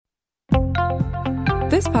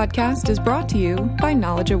This podcast is brought to you by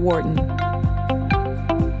Knowledge at Wharton.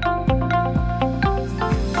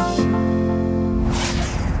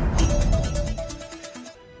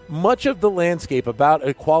 Much of the landscape about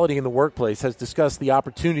equality in the workplace has discussed the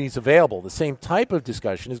opportunities available. The same type of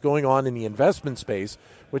discussion is going on in the investment space,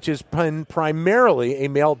 which has been primarily a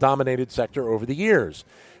male-dominated sector over the years.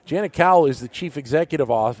 Janet Cowell is the Chief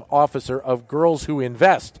Executive Officer of Girls Who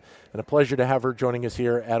Invest, and a pleasure to have her joining us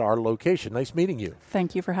here at our location. Nice meeting you.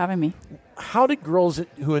 Thank you for having me. How did Girls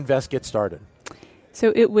Who Invest get started?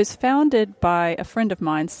 So it was founded by a friend of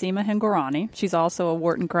mine, Seema Hingorani. She's also a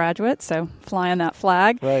Wharton graduate, so flying that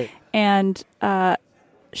flag. Right. And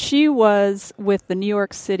she was with the New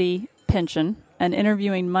York City Pension and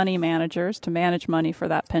interviewing money managers to manage money for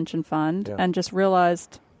that pension fund, and just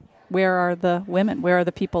realized, where are the women? Where are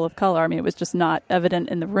the people of color? I mean, it was just not evident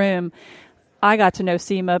in the room. I got to know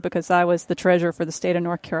Seema because I was the treasurer for the state of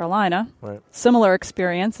North Carolina. Right. Similar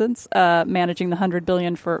experiences, managing the $100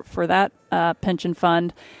 billion for that pension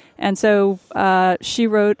fund. And so she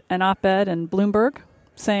wrote an op-ed in Bloomberg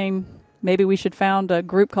saying maybe we should found a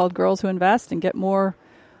group called Girls Who Invest and get more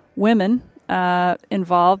women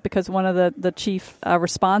involved, because one of the chief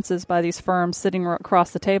responses by these firms sitting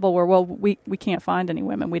across the table were, well, we can't find any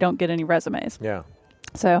women. We don't get any resumes. Yeah.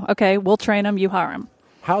 So, okay, we'll train them, you hire them.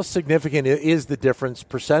 How significant is the difference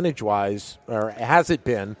percentage-wise, or has it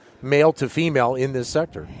been, male to female in this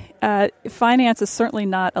sector? Finance is certainly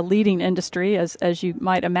not a leading industry, as you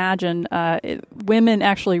might imagine. Women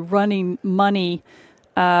actually running money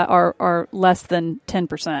are less than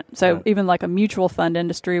 10%. So right. Even like a mutual fund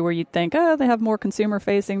industry where you'd think, they have more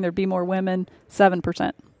consumer-facing, there'd be more women,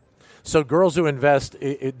 7%. So Girls Who Invest,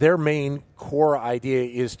 their main core idea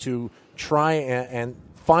is to try and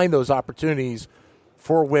find those opportunities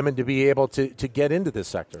for women to be able to get into this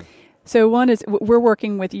sector. So one is we're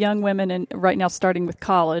working with young women, and right now starting with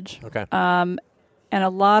college. Okay. And a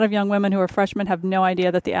lot of young women who are freshmen have no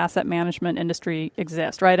idea that the asset management industry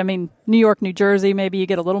exists, right? I mean, New York, New Jersey, maybe you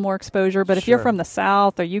get a little more exposure, but if you're from the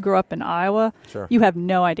South or you grew up in Iowa, you have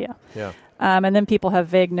no idea. Yeah. And then people have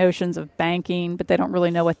vague notions of banking, but they don't really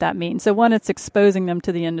know what that means. So one, it's exposing them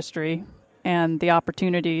to the industry and the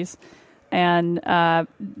opportunities, and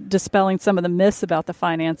dispelling some of the myths about the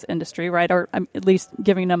finance industry, right? Or at least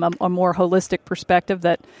giving them a more holistic perspective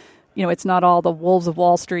that, it's not all the wolves of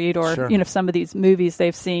Wall Street or, some of these movies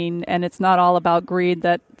they've seen, and it's not all about greed,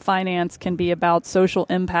 that finance can be about social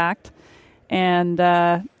impact. And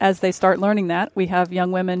as they start learning that, we have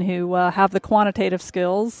young women who have the quantitative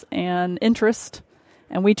skills and interest,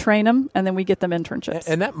 and we train them, and then we get them internships.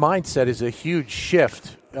 And that mindset is a huge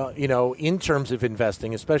shift, in terms of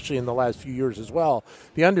investing, especially in the last few years as well.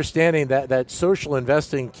 The understanding that social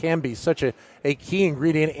investing can be such a key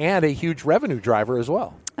ingredient and a huge revenue driver as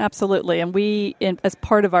well. Absolutely. And we, as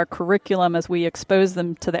part of our curriculum, as we expose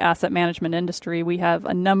them to the asset management industry, we have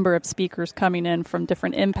a number of speakers coming in from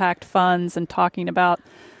different impact funds and talking about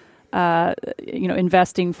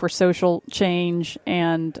investing for social change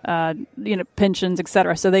and, pensions, et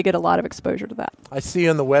cetera. So they get a lot of exposure to that. I see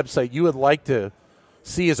on the website you would like to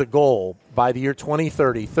see as a goal by the year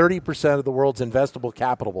 2030, 30% of the world's investable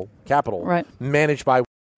capital right. managed by.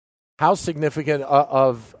 How significant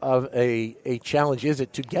of a challenge is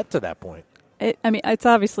it to get to that point? It's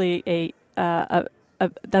obviously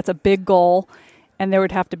that's a big goal. And there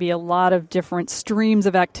would have to be a lot of different streams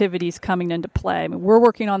of activities coming into play. I mean, we're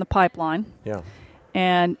working on the pipeline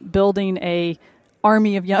and building a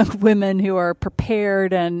army of young women who are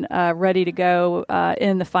prepared and ready to go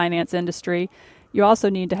in the finance industry. You also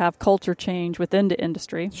need to have culture change within the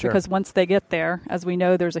industry, because once they get there, as we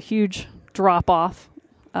know, there's a huge drop-off,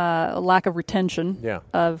 a lack of retention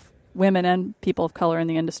of women and people of color in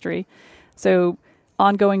the industry. So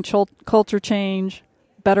ongoing culture change,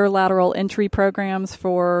 better lateral entry programs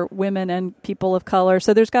for women and people of color.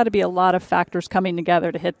 So there's got to be a lot of factors coming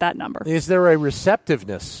together to hit that number. Is there a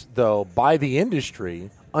receptiveness, though, by the industry,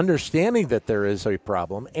 understanding that there is a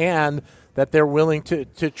problem and that they're willing to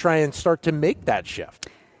try and start to make that shift?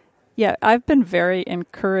 Yeah, I've been very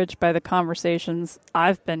encouraged by the conversations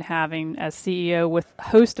I've been having as CEO with a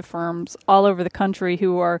host of firms all over the country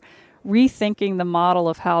who are rethinking the model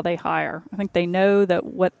of how they hire. I think they know that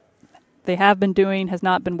what they have been doing has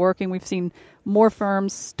not been working. We've seen more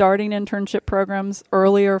firms starting internship programs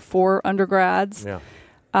earlier for undergrads,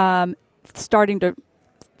 starting to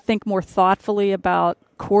think more thoughtfully about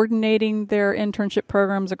coordinating their internship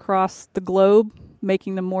programs across the globe,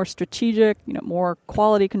 making them more strategic, more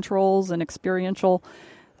quality controls and experiential.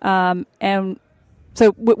 And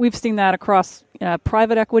so we've seen that across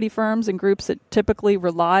private equity firms and groups that typically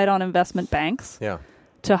relied on investment banks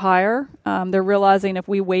to hire. They're realizing if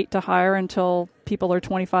we wait to hire until people are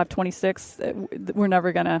 25, 26, we're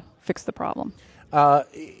never going to fix the problem.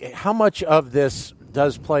 How much of this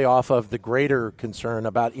does play off of the greater concern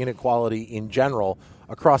about inequality in general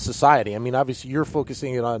across society? I mean, obviously you're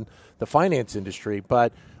focusing it on the finance industry,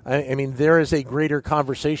 but I mean, there is a greater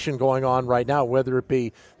conversation going on right now, whether it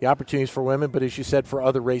be the opportunities for women, but as you said, for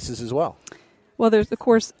other races as well. Well, there's, of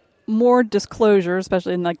course, more disclosure,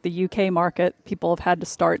 especially in like the UK market. People have had to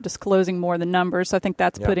start disclosing more of the numbers. So I think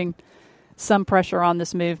that's putting some pressure on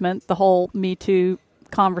this movement. The whole Me Too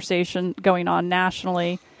conversation going on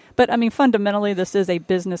nationally. But I mean, fundamentally, this is a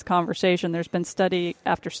business conversation. There's been study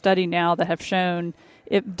after study now that have shown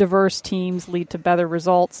diverse teams lead to better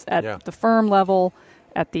results at the firm level,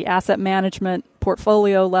 at the asset management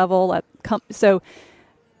portfolio level. So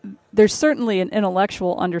there's certainly an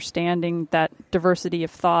intellectual understanding that diversity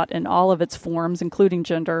of thought in all of its forms, including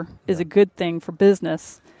gender, is a good thing for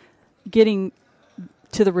business. Getting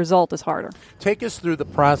to the result is harder. Take us through the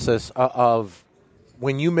process of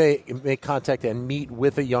when you make contact and meet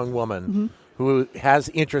with a young woman who has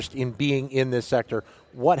interest in being in this sector.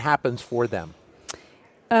 What happens for them?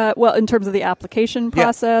 Well, in terms of the application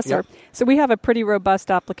process, so we have a pretty robust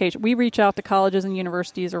application. We reach out to colleges and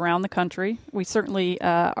universities around the country. We certainly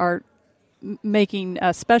are making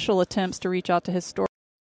special attempts to reach out to historic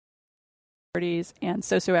minorities and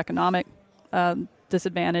socioeconomic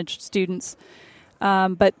disadvantaged students.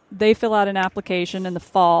 But they fill out an application in the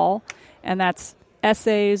fall, and that's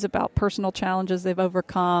essays about personal challenges they've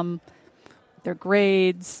overcome, their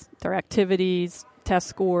grades, their activities, test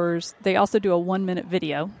scores. They also do a 1-minute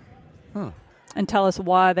video and tell us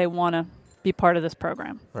why they want to be part of this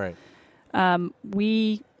program. Right.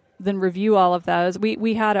 We then review all of those.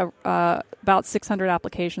 We had about 600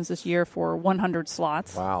 applications this year for 100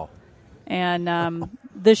 slots. Wow. And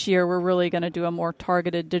this year we're really going to do a more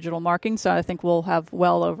targeted digital marketing. So I think we'll have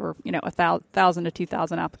well over 1,000 to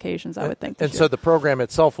 2,000 applications. I would think. And so the program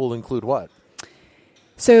itself will include what?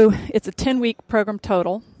 So it's a 10-week program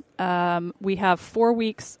total. We have 4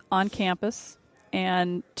 weeks on campus,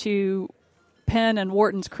 and to Penn and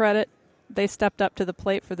Wharton's credit, they stepped up to the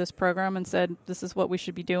plate for this program and said, this is what we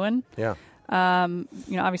should be doing. Yeah.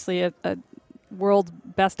 Obviously a world's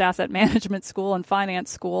best asset management school and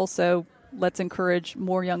finance school, so let's encourage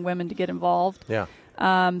more young women to get involved. Yeah.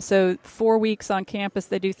 So 4 weeks on campus,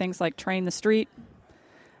 they do things like train the street.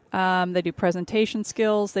 They do presentation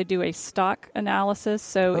skills. They do a stock analysis.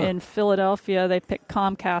 So in Philadelphia, they pick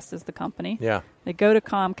Comcast as the company. Yeah. They go to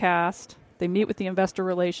Comcast. They meet with the investor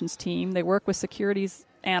relations team. They work with securities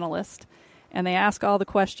analysts, and they ask all the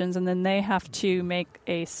questions, and then they have to make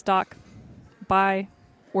a stock buy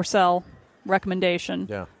or sell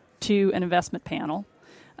recommendation to an investment panel.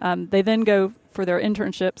 They then go for their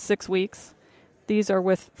internship 6 weeks. These are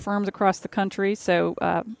with firms across the country. So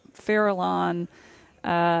Farallon,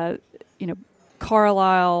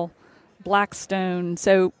 Carlyle, Blackstone,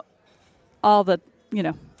 so all the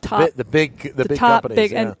top the big top companies,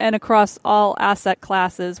 big and across all asset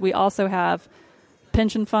classes. We also have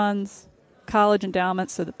pension funds, college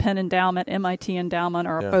endowments. So the Penn Endowment, MIT Endowment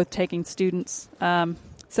are both taking students.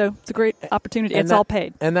 So it's a great opportunity. It's all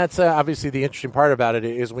paid. And that's obviously the interesting part about it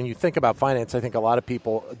is when you think about finance, I think a lot of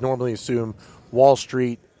people normally assume Wall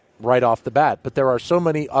Street right off the bat. But there are so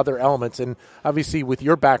many other elements. And obviously with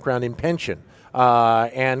your background in pension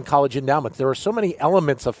and college endowments, there are so many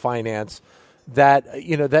elements of finance that,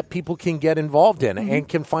 that people can get involved in and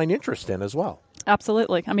can find interest in as well.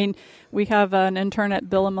 Absolutely. I mean, we have an intern at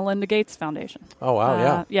Bill and Melinda Gates Foundation. Oh,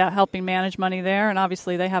 wow, helping manage money there. And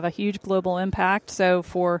obviously they have a huge global impact. So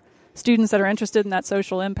for students that are interested in that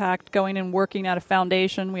social impact, going and working at a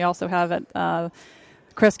foundation, we also have at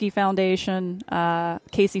Kresge Foundation,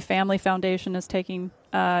 Casey Family Foundation is taking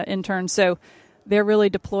interns. So they're really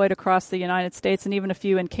deployed across the United States and even a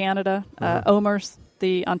few in Canada. OMERS,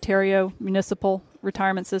 the Ontario Municipal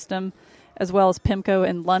Retirement System, as well as PIMCO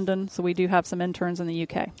in London. So we do have some interns in the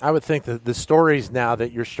UK. I would think that the stories now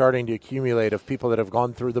that you're starting to accumulate of people that have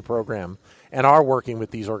gone through the program and are working with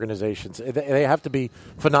these organizations, they have to be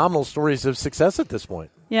phenomenal stories of success at this point.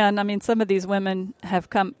 Yeah, and I mean, some of these women have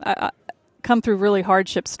come through really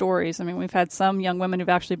hardship stories. I mean, we've had some young women who've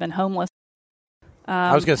actually been homeless.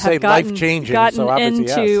 I was going to say life-changing. Gotten so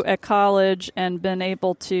into a college and been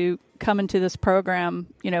able to come into this program,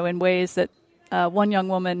 in ways that one young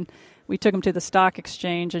woman, we took him to the stock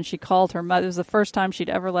exchange, and she called her mother. It was the first time she'd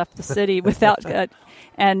ever left the city without,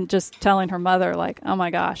 and just telling her mother, like, "Oh my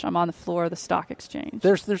gosh, I'm on the floor of the stock exchange."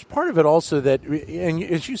 There's part of it also that, and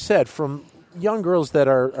as you said, from young girls that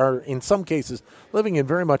are in some cases living in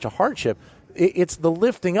very much a hardship, it's the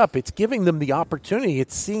lifting up. It's giving them the opportunity.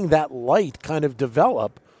 It's seeing that light kind of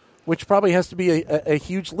develop, which probably has to be a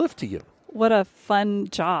huge lift to you. What a fun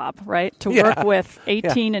job, right? To work with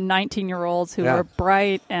 18 and 19-year-olds who are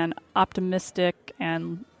bright and optimistic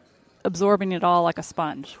and absorbing it all like a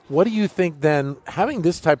sponge. What do you think then, having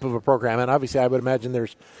this type of a program, and obviously I would imagine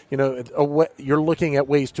there's, you're looking at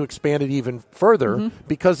ways to expand it even further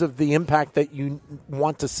because of the impact that you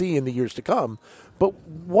want to see in the years to come. But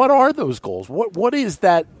what are those goals? What is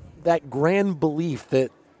that grand belief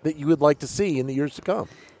that you would like to see in the years to come?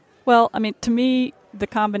 Well, I mean, to me, the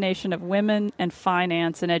combination of women and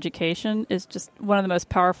finance and education is just one of the most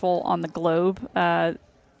powerful on the globe.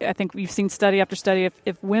 I think we've seen study after study.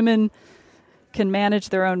 If women can manage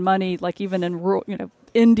their own money, like even in rural,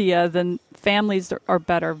 India, then families are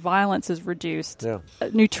better. Violence is reduced. Yeah.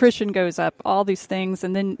 Nutrition goes up. All these things,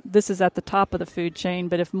 and then this is at the top of the food chain.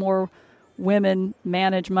 But if more women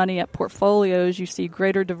manage money at portfolios, you see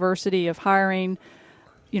greater diversity of hiring.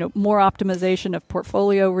 More optimization of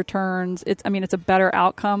portfolio returns. It's a better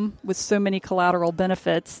outcome with so many collateral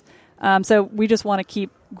benefits. So we just want to keep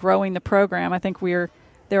growing the program. I think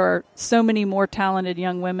there are so many more talented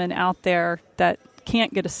young women out there that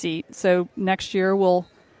can't get a seat. So next year we'll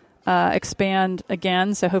expand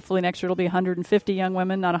again. So hopefully next year it'll be 150 young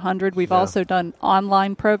women, not 100. We've also done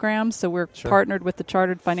online programs. So we're partnered with the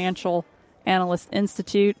Chartered Financial Analyst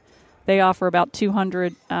Institute. They offer about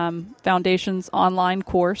 200 foundations online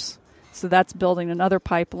course. So that's building another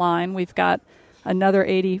pipeline. We've got another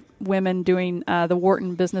 80 women doing the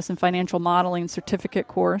Wharton Business and Financial Modeling certificate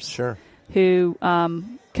course who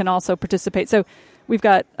can also participate. So we've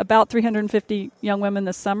got about 350 young women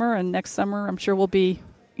this summer, and next summer I'm sure we'll be,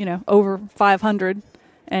 over 500.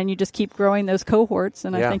 And you just keep growing those cohorts,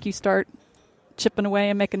 and I think you start chipping away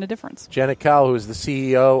and making a difference. Janet Cowell, who is the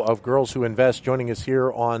CEO of Girls Who Invest, joining us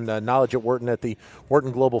here on Knowledge at Wharton at the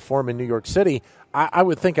Wharton Global Forum in New York City. I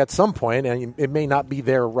would think at some point, and it may not be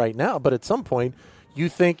there right now, but at some point you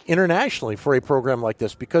think internationally for a program like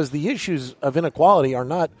this, because the issues of inequality are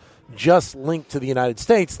not just linked to the United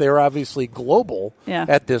States. They are obviously global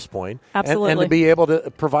at this point. Absolutely. And to be able to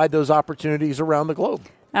provide those opportunities around the globe.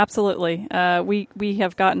 Absolutely. We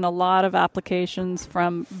have gotten a lot of applications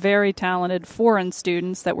from very talented foreign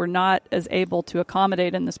students that we're not as able to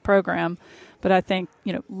accommodate in this program. But I think,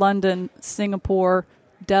 London, Singapore,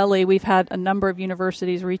 Delhi, we've had a number of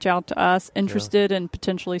universities reach out to us interested in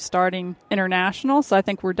potentially starting international. So I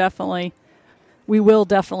think we will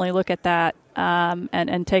definitely look at that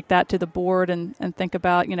and take that to the board and think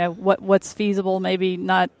about, what's feasible, maybe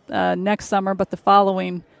not next summer, but the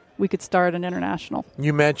following we could start an international.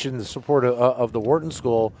 You mentioned the support of the Wharton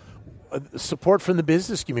School, support from the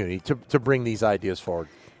business community to bring these ideas forward.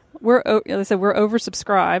 We're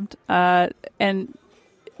oversubscribed, and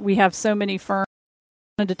we have so many firms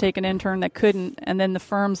to take an intern that couldn't, and then the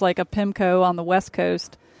firms like a PIMCO on the West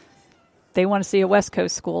Coast, they want to see a West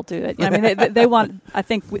Coast school do it. They want. I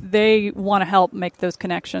think they want to help make those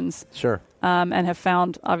connections. Sure, and have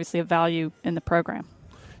found obviously a value in the program.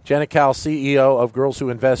 Janet Cowell, CEO of Girls Who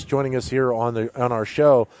Invest, joining us here on our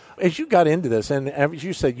show. As you got into this, and as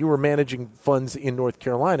you said, you were managing funds in North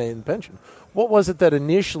Carolina in pension. What was it that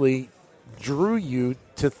initially drew you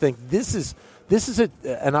to think this is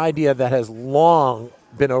an idea that has long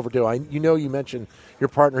been overdue? You mentioned your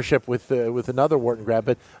partnership with another Wharton grad,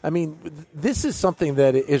 but this is something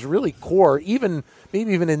that is really core, maybe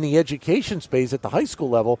even in the education space at the high school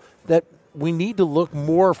level, that we need to look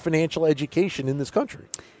more financial education in this country.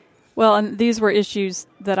 Well, and these were issues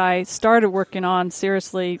that I started working on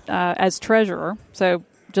seriously as treasurer. So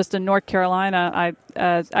just in North Carolina, I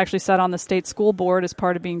actually sat on the state school board as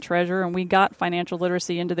part of being treasurer, and we got financial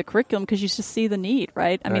literacy into the curriculum because you just see the need,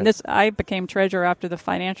 right? I became treasurer after the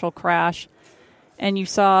financial crash, and you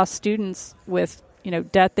saw students with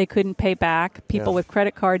debt they couldn't pay back, people with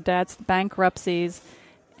credit card debts, bankruptcies,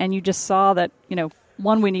 and you just saw that,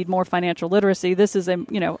 one, we need more financial literacy. This is a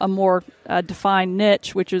more defined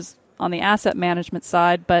niche, which is on the asset management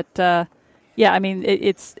side. But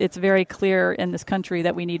it's very clear in this country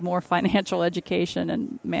that we need more financial education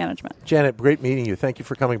and management. Janet, great meeting you. Thank you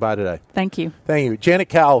for coming by today. Thank you. Thank you. Janet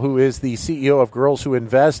Cowell, who is the CEO of Girls Who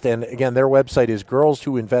Invest, and again, their website is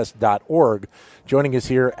girlswhoinvest.org, joining us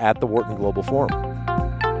here at the Wharton Global Forum.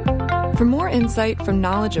 For more insight from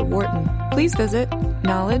Knowledge at Wharton, please visit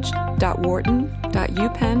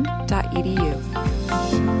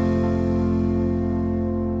knowledge.wharton.upenn.edu.